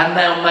 and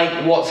now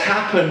make what's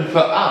happened for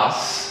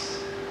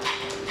us,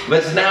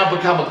 let's now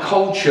become a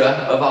culture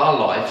of our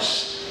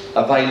lives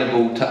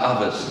available to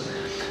others.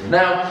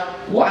 Now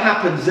what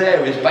happens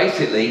there is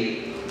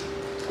basically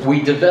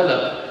we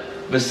develop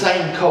the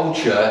same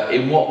culture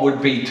in what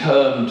would be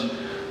termed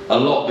a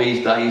lot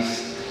these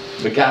days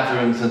the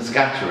gatherings and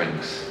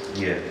scatterings.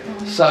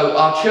 So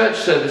our church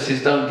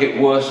services don't get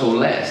worse or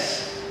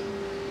less,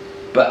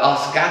 but our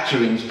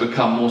scatterings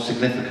become more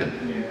significant.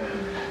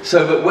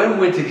 So that when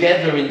we're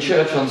together in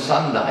church on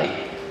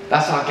Sunday,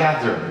 that's our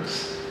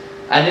gatherings.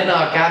 And in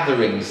our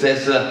gatherings,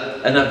 there's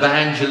an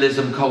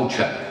evangelism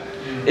culture.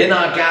 In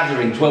our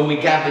gatherings, when we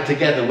gather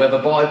together, whether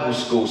Bible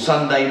school,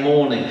 Sunday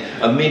morning,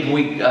 a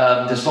midweek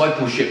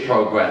discipleship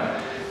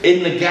program,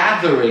 in the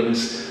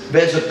gatherings,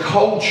 there's a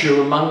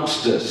culture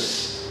amongst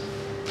us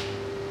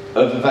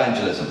of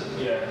evangelism.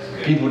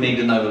 People need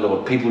to know the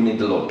Lord. People need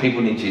the Lord.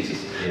 People need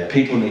Jesus.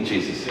 People need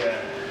Jesus.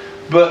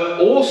 But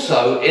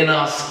also in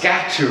our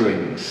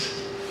scatterings,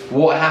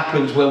 what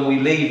happens when we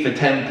leave the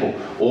temple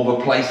or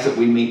the place that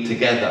we meet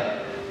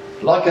together?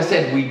 Like I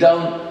said, we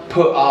don't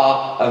put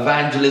our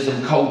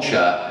evangelism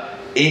culture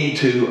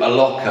into a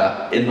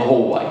locker in the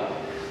hallway,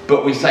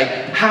 but we say,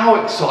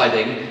 how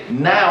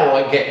exciting, now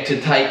I get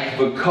to take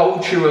the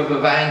culture of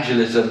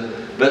evangelism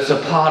that's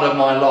a part of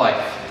my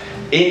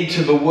life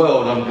into the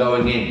world I'm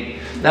going in.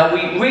 Now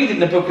we read in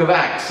the book of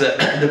Acts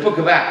that the book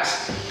of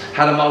Acts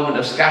had a moment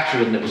of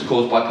scattering that was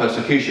caused by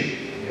persecution.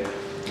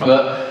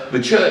 But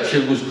the church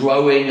was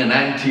growing in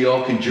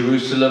Antioch and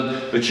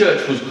Jerusalem. The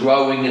church was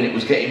growing and it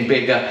was getting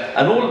bigger.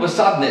 And all of a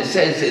sudden it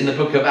says in the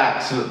book of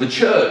Acts that the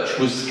church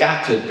was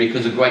scattered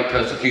because a great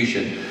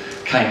persecution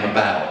came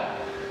about.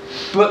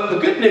 But the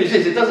good news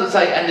is it doesn't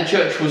say, and the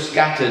church was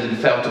scattered and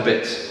fell to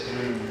bits.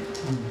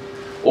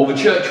 Or the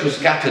church was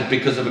scattered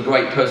because of a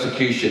great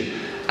persecution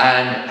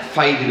and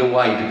faded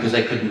away because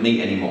they couldn't meet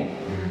anymore.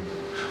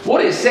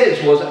 What it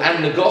says was,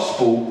 and the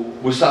gospel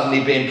was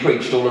suddenly being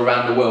preached all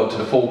around the world to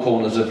the four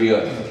corners of the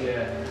earth.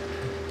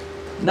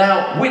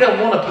 Now, we don't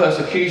want a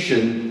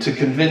persecution to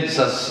convince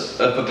us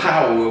of the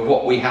power of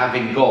what we have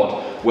in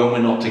God when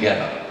we're not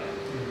together.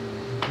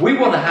 We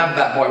want to have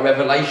that by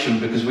revelation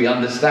because we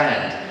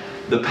understand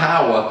the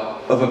power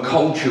of a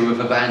culture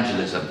of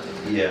evangelism.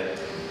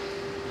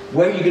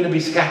 Where are you going to be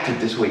scattered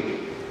this week?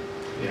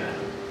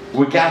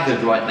 We're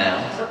gathered right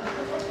now.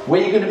 Where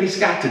are you going to be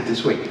scattered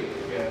this week?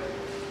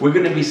 We're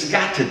going to be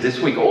scattered this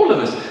week, all of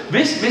us.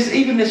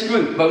 Even this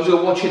group, those who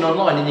are watching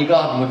online in your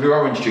garden with your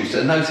orange juice,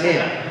 and those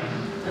here.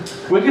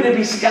 We're going to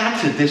be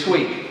scattered this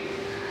week.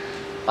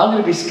 I'm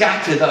going to be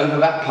scattered over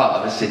that part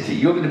of the city.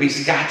 You're going to be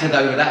scattered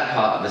over that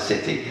part of the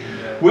city.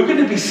 We're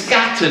going to be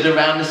scattered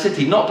around the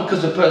city, not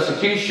because of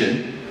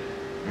persecution,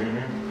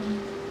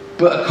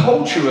 but a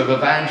culture of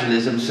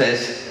evangelism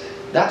says,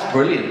 that's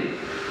brilliant.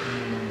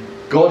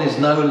 God is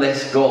no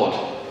less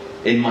God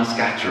in my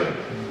scattering.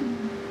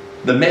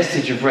 The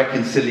message of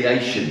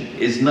reconciliation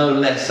is no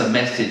less a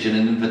message and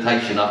an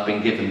invitation I've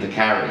been given to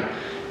carry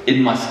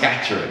in my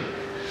scattering.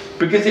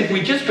 Because if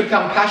we just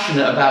become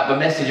passionate about the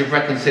message of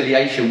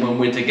reconciliation when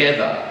we're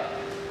together,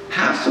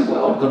 how's the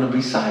world going to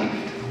be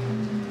saved?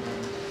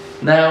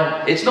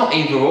 Now, it's not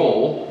either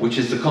or, which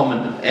is the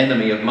common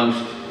enemy of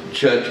most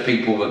church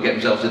people that get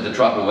themselves into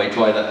trouble. They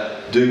try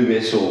to do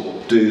this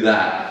or do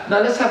that.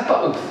 No, let's have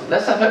both.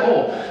 Let's have it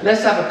all.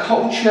 Let's have a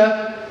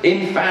culture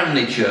in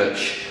family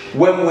church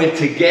when we're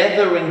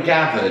together and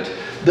gathered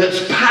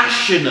that's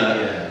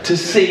passionate to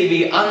see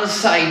the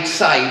unsaved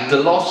saved, the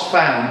lost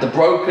found, the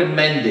broken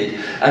mended,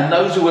 and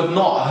those who have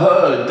not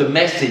heard the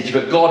message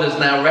that God has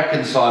now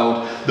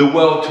reconciled the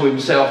world to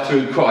himself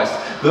through Christ.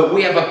 That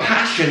we have a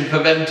passion for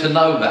them to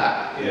know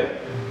that.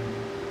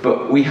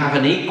 But we have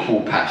an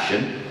equal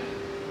passion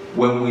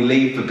when we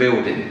leave the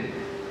building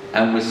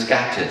and we're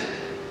scattered.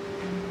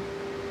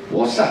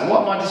 What's that?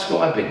 What am I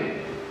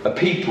describing? A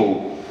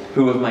people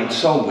who have made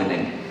soul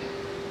winning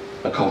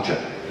a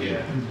culture.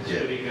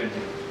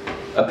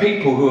 A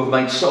people who have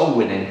made soul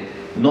winning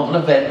not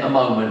an event, a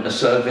moment, a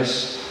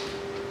service,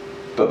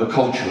 but the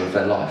culture of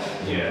their life.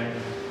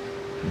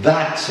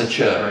 That's a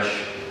church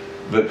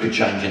that could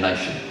change a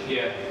nation.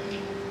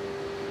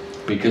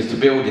 Because the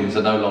buildings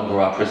are no longer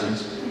our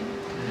prisons.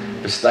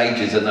 The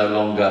stages are no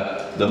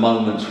longer the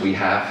moments we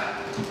have.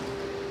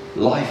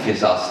 Life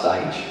is our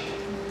stage.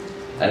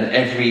 And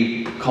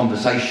every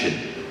conversation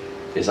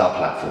is our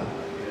platform.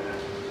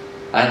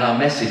 And our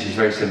message is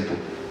very simple.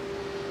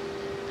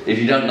 If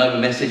you don't know the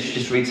message,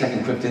 just read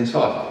 2 Corinthians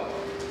 5.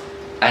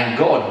 And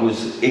God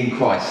was in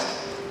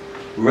Christ,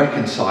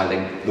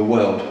 reconciling the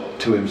world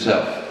to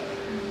himself,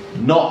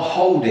 not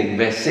holding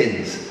their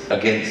sins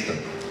against them,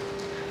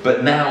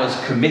 but now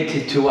has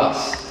committed to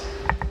us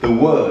the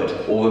word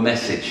or the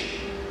message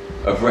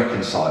of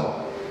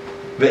reconcile.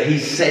 That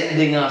he's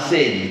sending us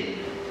in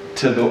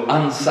to the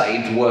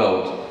unsaved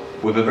world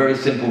with a very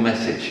simple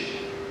message.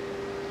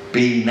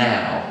 Be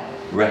now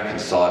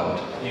reconciled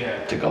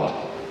to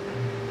God.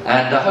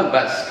 And I hope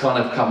that's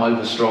kind of come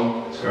over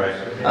strong. That's great.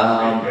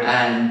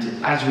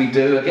 And as we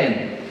do,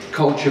 again,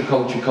 culture,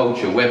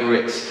 whether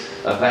it's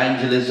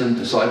evangelism,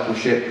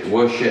 discipleship,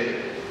 worship,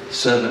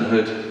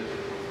 servanthood,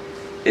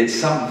 it's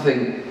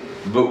something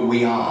that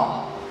we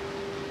are,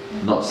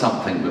 not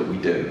something that we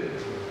do.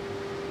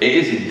 It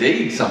is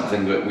indeed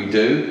something that we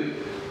do,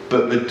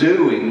 but the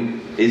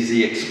doing is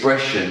the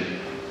expression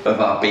of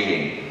our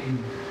being.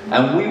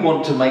 And we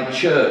want to make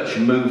church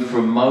move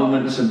from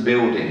moments and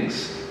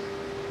buildings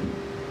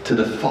to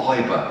the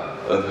fibre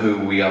of who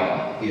we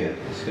are.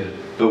 That's good.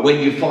 But when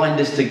you find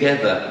us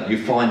together,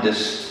 you find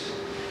us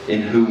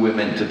in who we're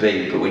meant to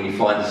be. But when you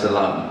find us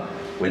alone,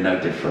 we're no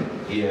different.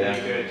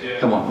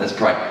 Come on, let's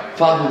pray.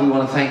 Father, we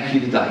want to thank you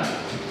today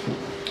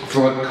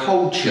for a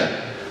culture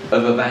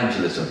of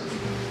evangelism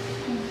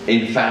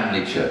in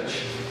family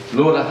church.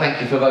 Lord, I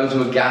thank you for those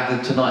who are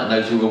gathered tonight and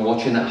those who are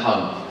watching at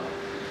home.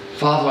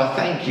 Father, I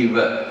thank you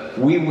that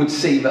we would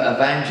see that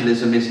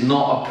evangelism is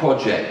not a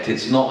project,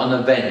 it's not an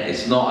event,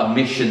 it's not a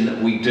mission that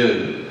we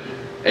do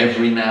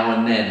every now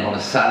and then on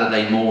a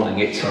Saturday morning.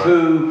 It's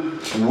who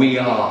we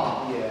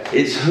are.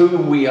 It's who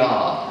we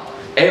are.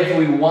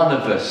 Every one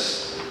of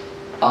us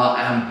are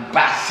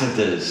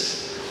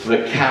ambassadors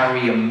that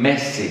carry a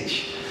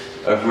message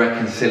of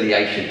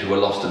reconciliation to a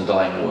lost and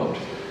dying world.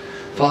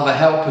 Father,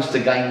 help us to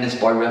gain this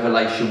by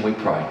revelation, we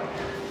pray.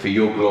 for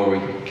your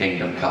glory,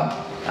 kingdom come.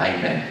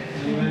 Amen.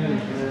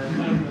 Amen.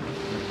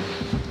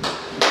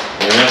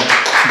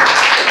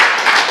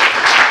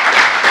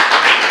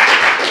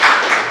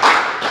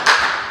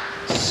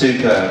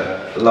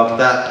 Super, love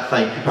that.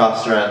 Thank you,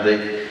 Pastor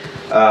Andy.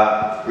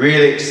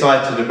 Really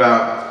excited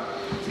about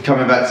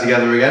coming back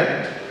together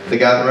again, the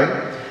gathering.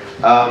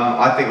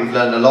 I think we've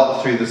learned a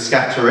lot through the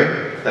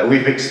scattering that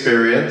we've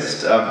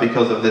experienced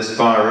because of this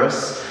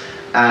virus,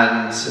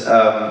 and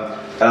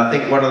I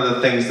think one of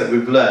the things that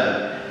we've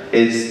learned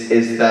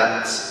is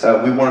that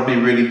we want to be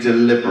really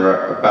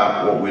deliberate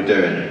about what we're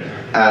doing,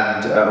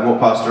 and what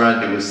Pastor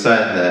Andy was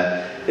saying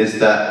there is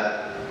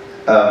that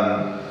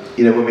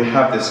when we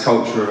have this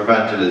culture of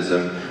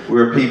evangelism,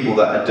 we're a people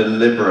that are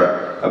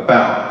deliberate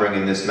about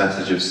bringing this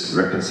message of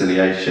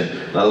reconciliation.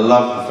 And I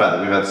love the fact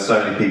that we've had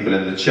so many people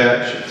in the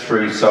church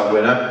through Soul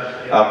Winner.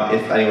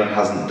 If anyone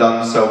hasn't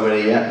done Soul Winner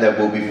yet, there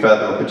will be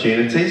further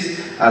opportunities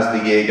as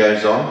the year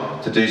goes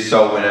on to do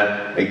Soul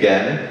Winner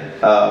again.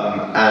 And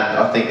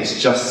I think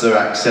it's just so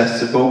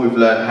accessible. We've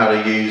learned how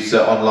to use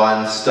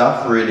online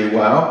stuff really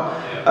well.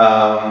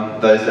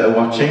 Those that are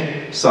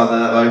watching, Sunday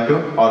Night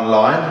Local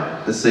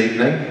online this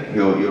evening,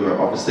 you're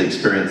obviously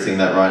experiencing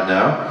that right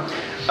now.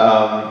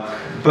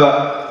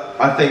 But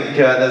I think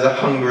there's a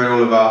hunger in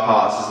all of our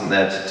hearts, isn't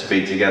there, to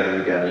be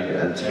together again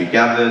and to be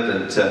gathered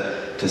and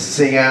to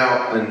sing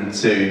out and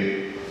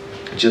to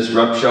just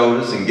rub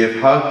shoulders and give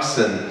hugs,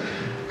 and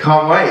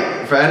can't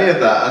wait for any of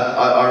that.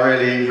 I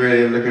really,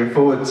 really am looking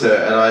forward to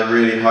it, and I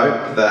really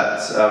hope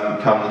that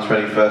come the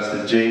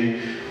 21st of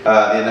June,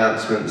 the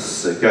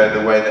announcements go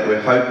the way that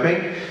we're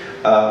hoping.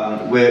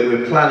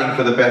 We're planning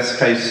for the best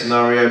case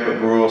scenario,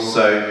 but we're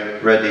also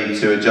ready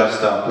to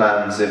adjust our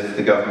plans if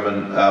the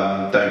government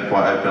don't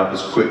quite open up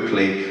as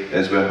quickly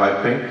as we're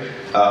hoping.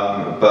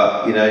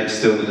 But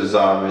still the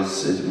desire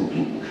is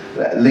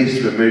at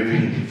least we're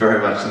moving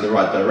very much in the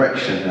right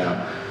direction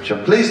now, which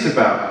I'm pleased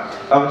about.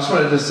 I just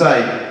wanted to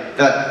say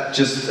that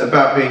just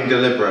about being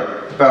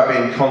deliberate, about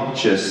being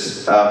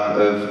conscious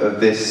of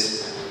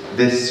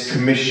this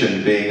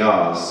commission being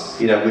ours.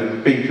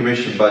 We've been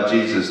commissioned by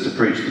Jesus to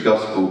preach the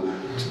gospel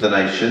to the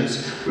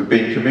nations. We've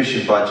been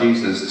commissioned by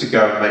Jesus to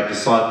go and make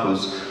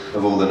disciples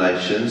of all the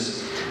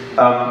nations.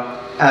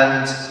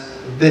 And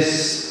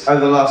this,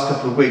 over the last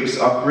couple of weeks,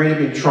 I've really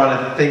been trying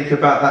to think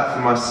about that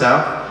for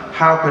myself.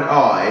 How can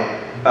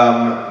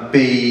I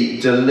be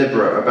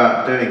deliberate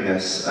about doing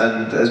this?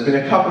 And there's been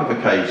a couple of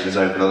occasions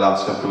over the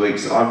last couple of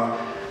weeks,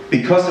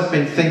 because I've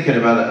been thinking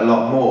about it a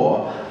lot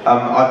more,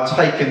 I've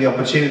taken the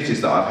opportunities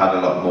that I've had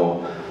a lot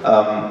more.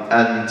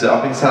 And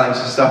I've been selling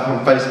some stuff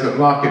on Facebook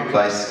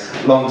Marketplace.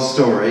 Long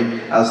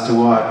story as to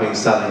why I've been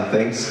selling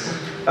things.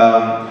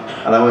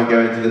 And I won't go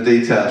into the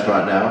details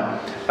right now.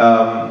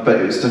 But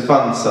it was to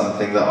fund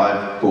something that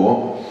I've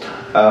bought.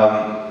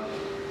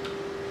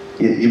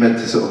 You meant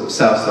to sort of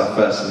sell stuff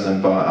first and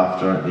then buy it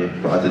after, aren't you?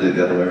 But I did it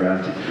the other way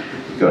around.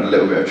 You got in a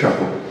little bit of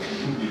trouble.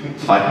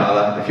 Hi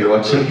Carla, if you're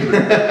watching.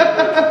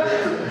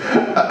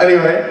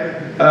 Anyway,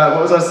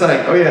 what was I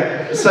saying? Oh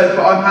yeah, but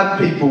I've had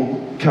people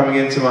coming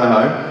into my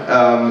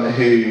home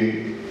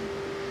who,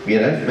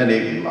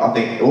 many, I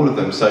think all of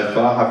them so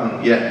far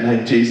haven't yet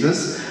known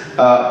Jesus,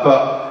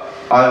 but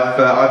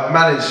I've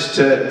managed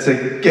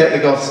to get the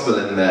gospel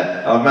in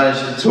there. I've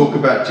managed to talk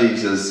about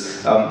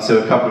Jesus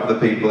to a couple of the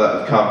people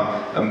that have come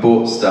and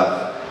bought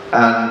stuff,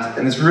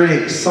 and it's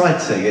really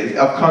exciting.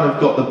 I've kind of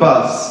got the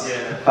buzz.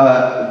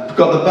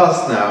 Got the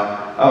buzz now.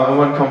 And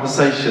one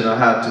conversation I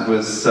had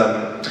was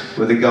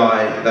with a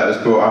guy that was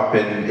brought up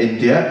in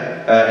India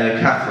in a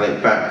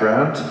Catholic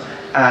background,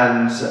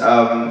 and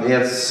he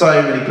had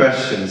so many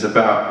questions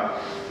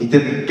about. He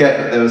didn't get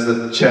that there was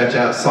a church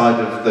outside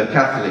of the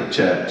Catholic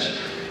church.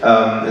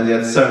 And he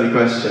had so many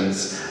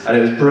questions, and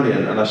it was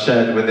brilliant. And I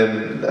shared with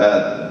him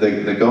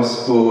the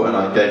gospel, and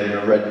I gave him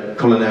a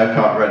Colin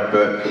Urquhart red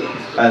book,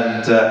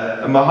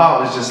 and my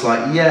heart was just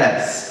like,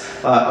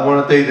 yes, I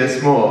want to do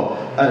this more.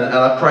 And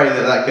I pray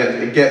that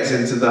it gets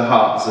into the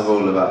hearts of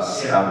all of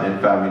us in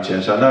Family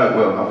Church. I know it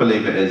will. I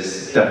believe it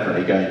is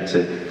definitely going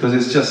to, because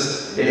it's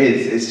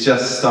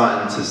just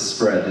starting to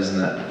spread,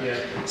 isn't it?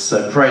 Yeah.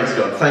 So praise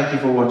God. Thank you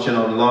for watching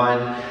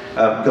online.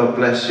 God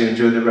bless you.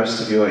 Enjoy the rest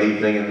of your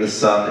evening in the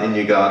sun, in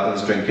your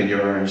gardens, drinking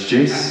your orange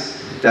juice.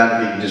 Dan,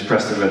 if you can just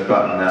press the red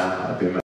button now, that'd be amazing.